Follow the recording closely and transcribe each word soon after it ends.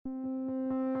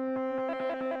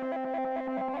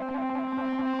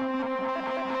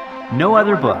No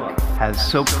other book has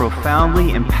so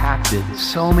profoundly impacted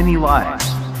so many lives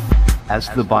as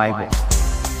the Bible.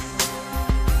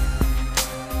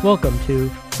 Welcome to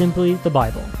Simply the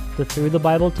Bible, the Through the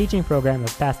Bible teaching program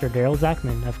of Pastor Daryl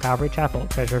Zachman of Calvary Chapel,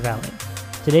 Treasure Valley.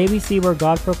 Today we see where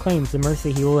God proclaims the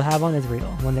mercy he will have on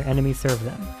Israel when their enemies serve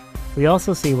them. We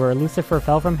also see where Lucifer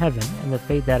fell from heaven and the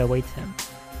fate that awaits him.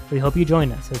 We hope you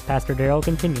join us as Pastor Daryl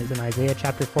continues in Isaiah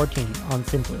chapter 14 on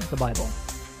Simply the Bible.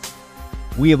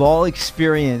 We have all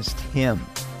experienced him.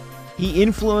 He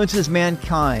influences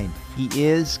mankind. He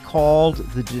is called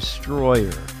the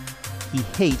Destroyer. He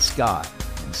hates God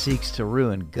and seeks to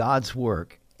ruin God's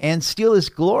work and steal his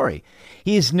glory.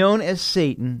 He is known as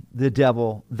Satan, the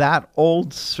devil, that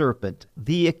old serpent,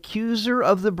 the accuser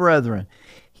of the brethren.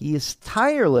 He is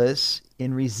tireless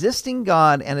in resisting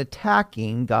God and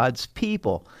attacking God's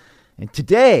people. And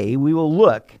today we will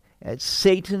look at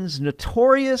Satan's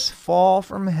notorious fall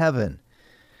from heaven.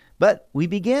 But we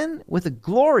begin with a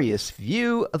glorious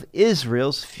view of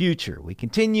Israel's future. We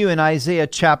continue in Isaiah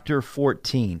chapter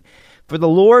 14. For the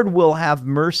Lord will have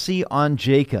mercy on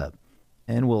Jacob,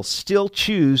 and will still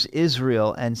choose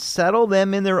Israel and settle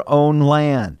them in their own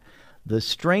land. The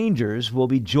strangers will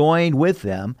be joined with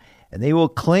them, and they will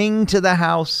cling to the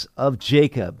house of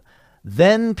Jacob.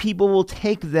 Then people will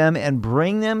take them and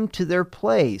bring them to their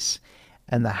place,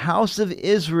 and the house of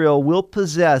Israel will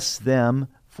possess them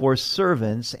for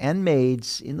servants and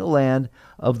maids in the land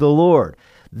of the Lord.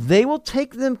 They will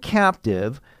take them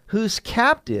captive, whose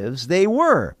captives they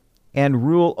were, and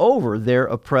rule over their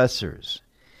oppressors.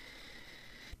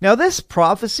 Now, this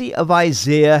prophecy of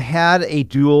Isaiah had a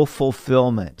dual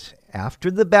fulfillment.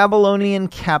 After the Babylonian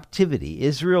captivity,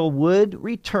 Israel would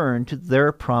return to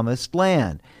their promised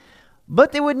land,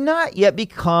 but they would not yet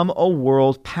become a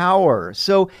world power.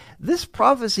 So this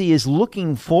prophecy is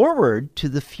looking forward to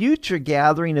the future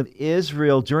gathering of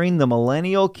Israel during the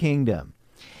millennial kingdom.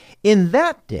 In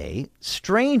that day,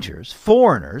 strangers,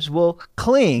 foreigners, will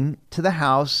cling to the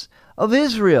house of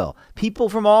Israel. People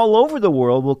from all over the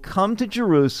world will come to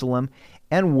Jerusalem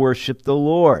and worship the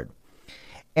Lord.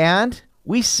 And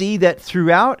we see that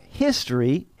throughout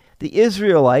history, the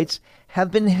Israelites have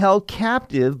been held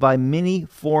captive by many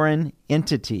foreign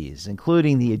entities,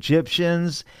 including the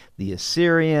Egyptians, the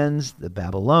Assyrians, the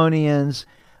Babylonians,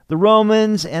 the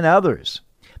Romans, and others.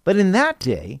 But in that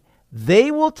day, they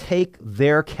will take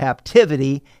their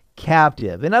captivity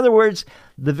captive. In other words,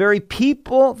 the very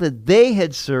people that they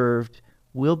had served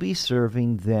will be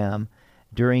serving them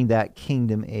during that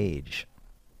kingdom age.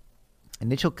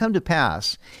 And it shall come to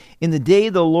pass, in the day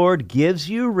the Lord gives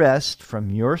you rest from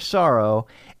your sorrow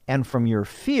and from your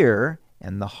fear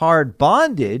and the hard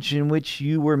bondage in which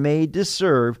you were made to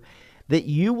serve, that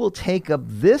you will take up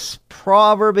this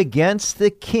proverb against the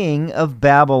king of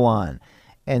Babylon,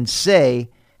 and say,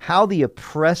 how the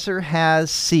oppressor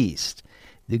has ceased.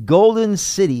 The golden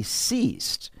city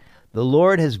ceased. The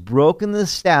Lord has broken the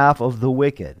staff of the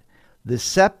wicked, the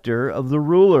scepter of the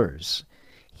rulers.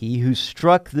 He who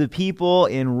struck the people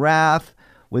in wrath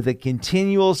with a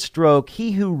continual stroke,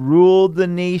 he who ruled the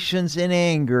nations in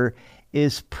anger,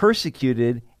 is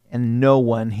persecuted, and no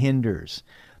one hinders.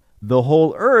 The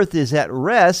whole earth is at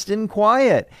rest and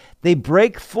quiet. They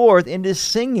break forth into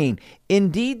singing.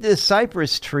 Indeed, the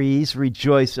cypress trees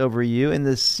rejoice over you, and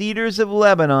the cedars of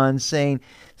Lebanon, saying,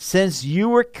 since you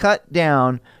were cut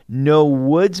down, no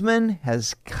woodsman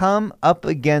has come up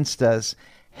against us.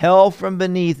 Hell from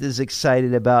beneath is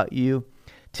excited about you,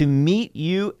 to meet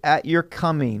you at your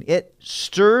coming. It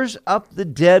stirs up the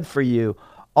dead for you,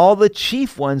 all the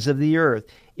chief ones of the earth.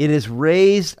 It has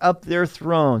raised up their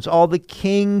thrones, all the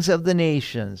kings of the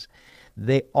nations.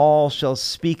 They all shall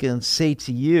speak and say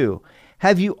to you,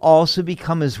 have you also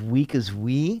become as weak as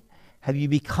we? Have you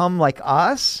become like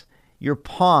us? Your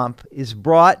pomp is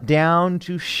brought down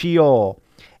to Sheol,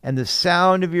 and the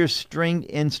sound of your stringed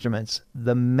instruments,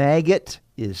 the maggot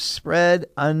is spread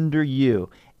under you,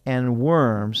 and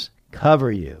worms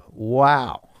cover you.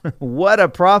 Wow, what a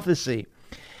prophecy.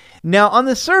 Now, on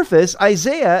the surface,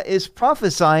 Isaiah is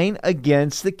prophesying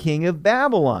against the king of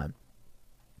Babylon.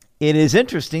 It is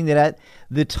interesting that at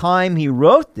the time he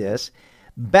wrote this,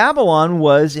 Babylon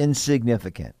was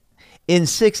insignificant. In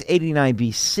 689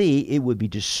 BC, it would be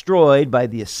destroyed by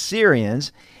the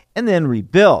Assyrians and then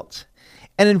rebuilt.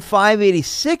 And in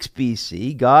 586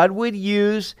 BC, God would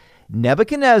use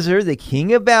Nebuchadnezzar, the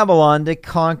king of Babylon, to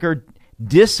conquer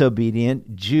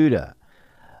disobedient Judah.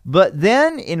 But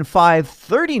then in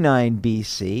 539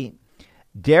 BC,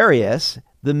 Darius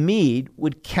the Mede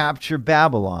would capture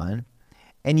Babylon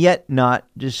and yet not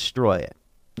destroy it.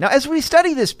 Now, as we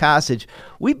study this passage,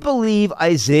 we believe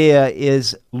Isaiah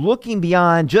is looking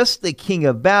beyond just the king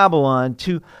of Babylon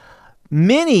to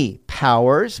many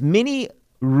powers, many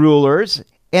rulers,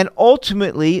 and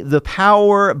ultimately the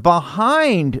power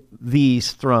behind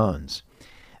these thrones.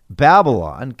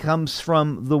 Babylon comes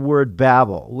from the word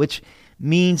Babel, which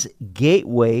means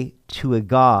gateway to a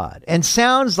god, and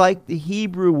sounds like the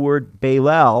Hebrew word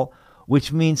Balel,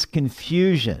 which means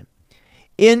confusion.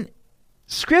 In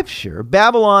Scripture,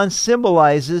 Babylon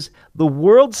symbolizes the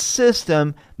world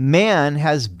system man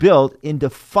has built in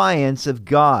defiance of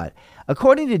God.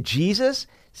 According to Jesus,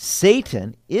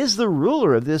 Satan is the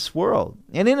ruler of this world.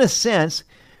 And in a sense,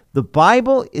 the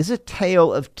Bible is a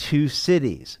tale of two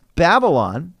cities,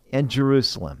 Babylon and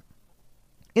Jerusalem.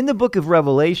 In the book of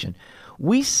Revelation,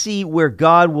 we see where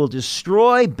God will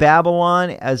destroy Babylon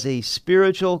as a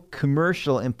spiritual,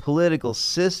 commercial, and political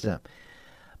system.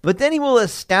 But then he will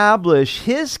establish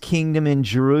his kingdom in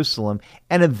Jerusalem,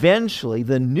 and eventually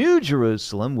the new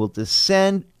Jerusalem will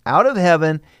descend out of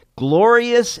heaven,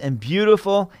 glorious and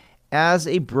beautiful, as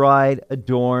a bride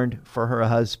adorned for her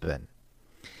husband.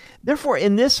 Therefore,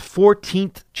 in this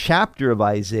 14th chapter of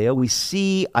Isaiah, we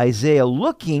see Isaiah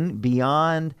looking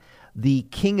beyond the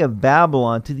king of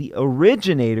Babylon to the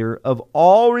originator of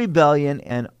all rebellion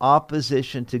and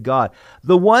opposition to God,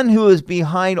 the one who is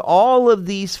behind all of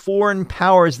these foreign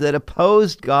powers that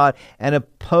opposed God and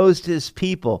opposed his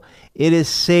people. It is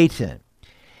Satan.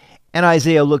 And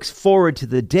Isaiah looks forward to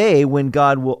the day when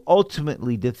God will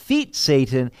ultimately defeat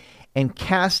Satan and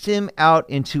cast him out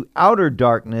into outer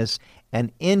darkness and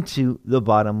into the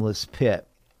bottomless pit.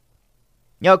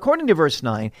 Now, according to verse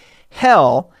 9,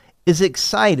 hell is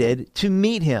excited to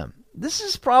meet him. This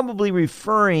is probably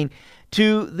referring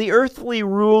to the earthly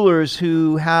rulers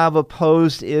who have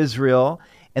opposed Israel,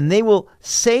 and they will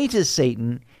say to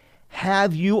Satan,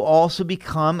 "Have you also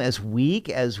become as weak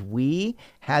as we?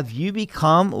 Have you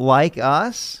become like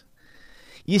us?"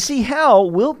 You see, hell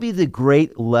will be the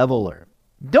great leveler.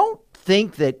 Don't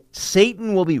think that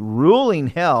Satan will be ruling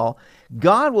hell.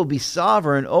 God will be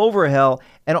sovereign over hell,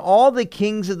 and all the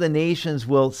kings of the nations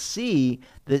will see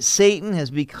that Satan has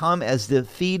become as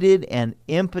defeated and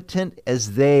impotent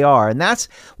as they are. And that's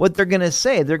what they're going to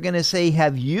say. They're going to say,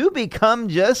 "Have you become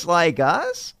just like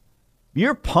us?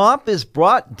 Your pomp is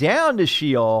brought down to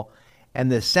Sheol, and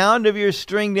the sound of your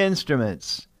stringed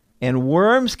instruments, and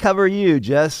worms cover you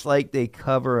just like they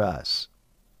cover us."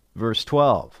 Verse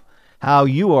 12. How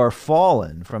you are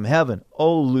fallen from heaven,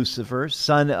 O Lucifer,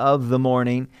 son of the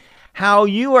morning. How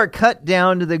you are cut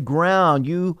down to the ground,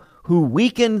 you who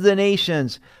weakened the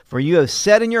nations. For you have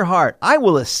said in your heart, "I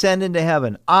will ascend into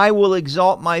heaven. I will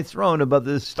exalt my throne above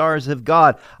the stars of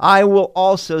God. I will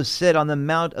also sit on the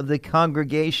mount of the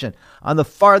congregation, on the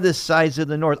farthest sides of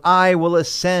the north. I will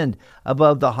ascend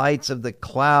above the heights of the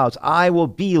clouds. I will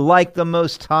be like the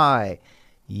Most High.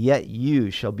 Yet you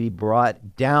shall be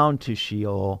brought down to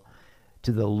Sheol,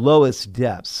 to the lowest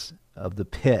depths of the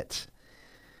pit."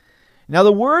 Now,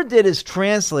 the word that is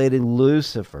translated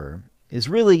Lucifer is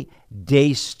really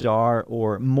day star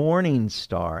or morning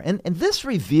star. And this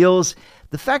reveals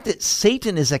the fact that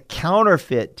Satan is a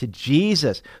counterfeit to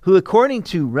Jesus, who, according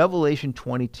to Revelation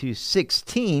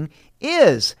 22:16,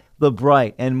 is the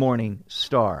bright and morning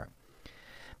star.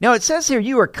 Now, it says here,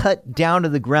 "You are cut down to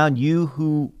the ground, you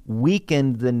who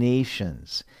weakened the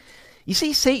nations." You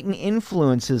see, Satan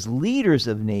influences leaders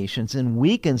of nations and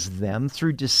weakens them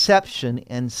through deception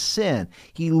and sin.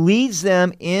 He leads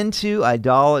them into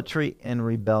idolatry and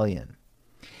rebellion.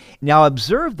 Now,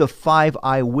 observe the 5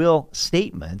 "I will"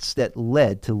 statements that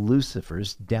led to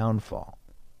Lucifer's downfall.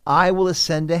 I will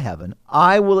ascend to heaven.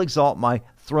 I will exalt my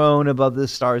throne above the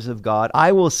stars of God.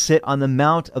 I will sit on the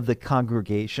mount of the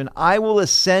congregation. I will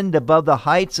ascend above the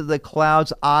heights of the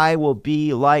clouds. I will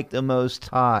be like the Most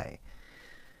High.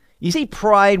 You see,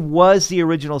 pride was the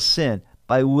original sin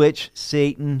by which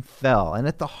Satan fell. And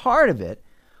at the heart of it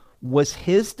was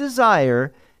his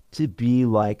desire to be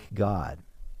like God.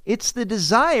 It's the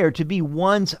desire to be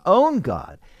one's own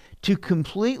God, to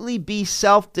completely be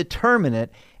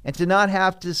self-determinate, and to not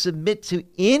have to submit to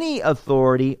any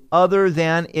authority other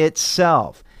than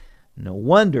itself. No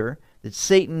wonder that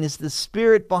Satan is the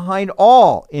spirit behind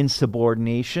all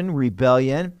insubordination,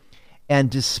 rebellion,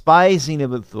 and despising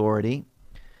of authority.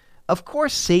 Of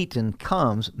course, Satan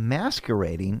comes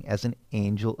masquerading as an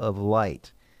angel of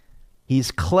light.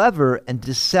 He's clever and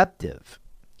deceptive.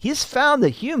 He has found that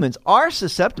humans are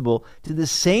susceptible to the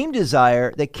same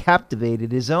desire that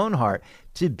captivated his own heart,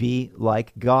 to be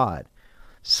like God.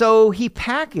 So he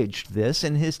packaged this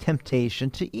in his temptation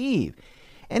to Eve.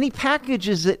 And he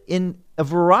packages it in a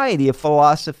variety of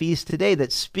philosophies today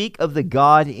that speak of the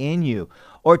God in you,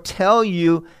 or tell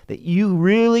you that you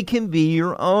really can be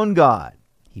your own God.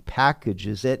 He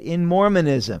packages it in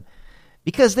Mormonism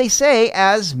because they say,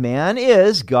 as man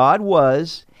is, God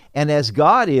was, and as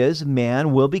God is,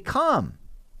 man will become.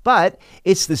 But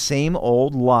it's the same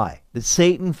old lie that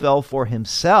Satan fell for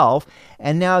himself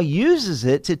and now uses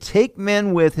it to take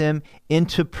men with him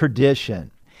into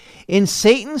perdition. In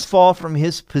Satan's fall from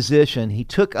his position, he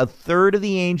took a third of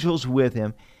the angels with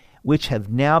him, which have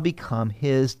now become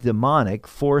his demonic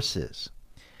forces.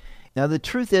 Now, the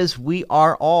truth is, we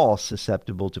are all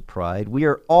susceptible to pride. We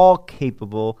are all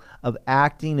capable of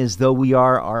acting as though we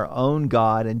are our own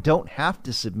God and don't have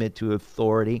to submit to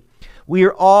authority. We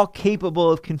are all capable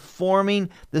of conforming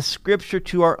the Scripture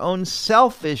to our own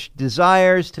selfish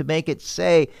desires to make it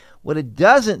say what it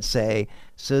doesn't say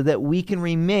so that we can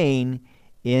remain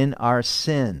in our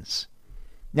sins.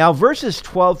 Now, verses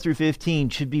 12 through 15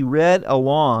 should be read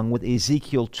along with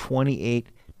Ezekiel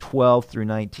 28:12 through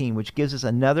 19, which gives us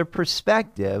another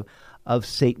perspective of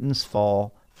Satan's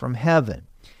fall from heaven.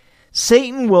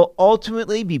 Satan will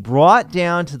ultimately be brought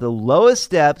down to the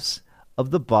lowest depths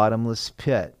of the bottomless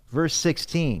pit. Verse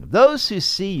 16, those who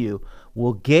see you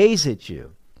will gaze at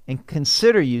you and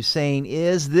consider you, saying,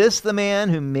 is this the man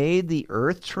who made the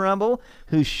earth tremble,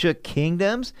 who shook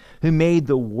kingdoms, who made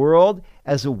the world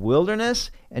as a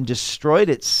wilderness and destroyed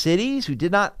its cities, who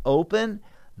did not open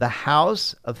the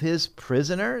house of his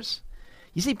prisoners?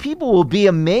 You see, people will be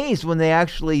amazed when they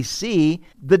actually see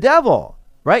the devil.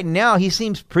 Right now, he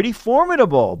seems pretty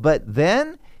formidable, but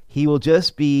then he will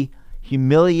just be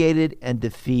humiliated and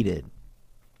defeated.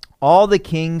 All the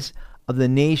kings of the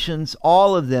nations,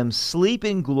 all of them sleep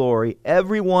in glory,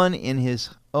 everyone in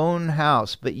his own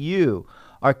house. But you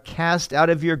are cast out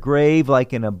of your grave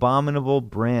like an abominable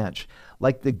branch,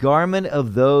 like the garment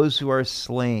of those who are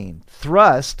slain,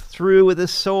 thrust through with a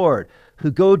sword, who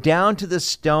go down to the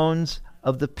stones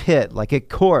of the pit like a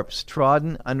corpse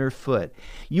trodden underfoot.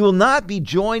 You will not be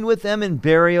joined with them in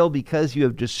burial, because you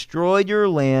have destroyed your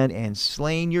land and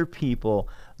slain your people.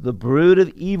 The brood of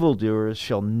evildoers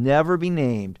shall never be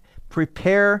named.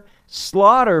 Prepare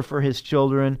slaughter for his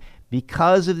children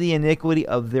because of the iniquity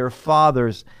of their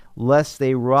fathers, lest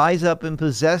they rise up and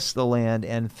possess the land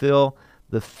and fill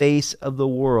the face of the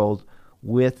world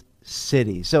with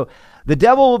cities. So the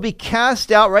devil will be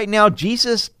cast out. Right now,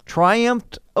 Jesus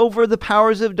triumphed over the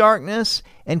powers of darkness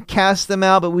and cast them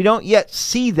out, but we don't yet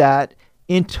see that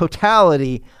in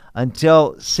totality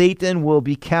until Satan will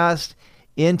be cast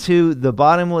into the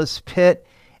bottomless pit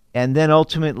and then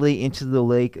ultimately into the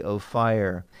lake of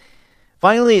fire.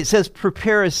 Finally, it says,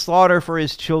 prepare a slaughter for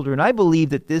his children. I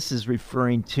believe that this is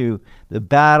referring to the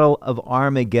battle of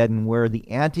Armageddon, where the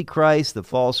Antichrist, the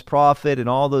false prophet, and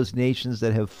all those nations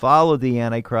that have followed the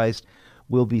Antichrist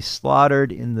will be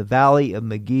slaughtered in the valley of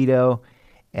Megiddo,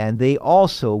 and they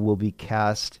also will be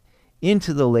cast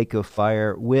into the lake of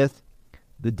fire with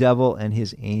the devil and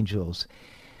his angels.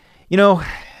 You know,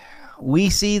 we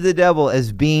see the devil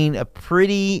as being a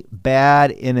pretty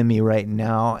bad enemy right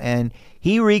now, and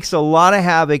he wreaks a lot of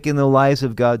havoc in the lives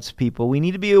of God's people. We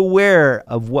need to be aware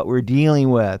of what we're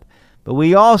dealing with, but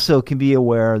we also can be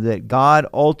aware that God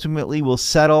ultimately will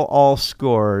settle all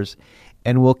scores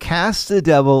and will cast the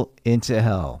devil into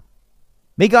hell.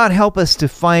 May God help us to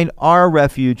find our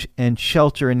refuge and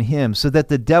shelter in him, so that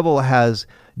the devil has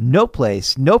no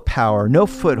place, no power, no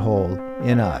foothold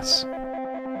in us.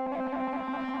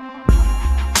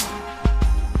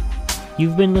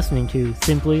 You've been listening to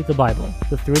Simply the Bible,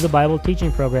 the Through the Bible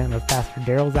teaching program of Pastor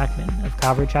Daryl Zachman of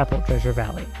Calvary Chapel, Treasure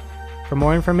Valley. For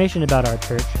more information about our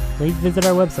church, please visit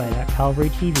our website at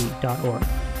calvarytv.org.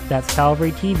 That's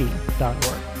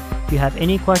calvarytv.org. If you have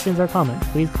any questions or comments,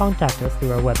 please contact us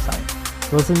through our website.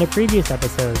 To listen to previous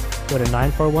episodes, go to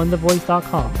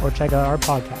 941thevoice.com or check out our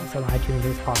podcast on iTunes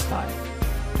or Spotify.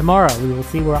 Tomorrow, we will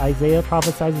see where Isaiah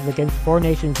prophesies against 4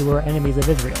 nations who were enemies of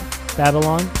Israel: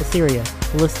 Babylon, Assyria,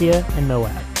 Philistia, and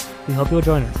Moab. We hope you'll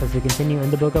join us as we continue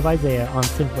in the book of Isaiah on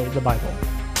Simply the Bible.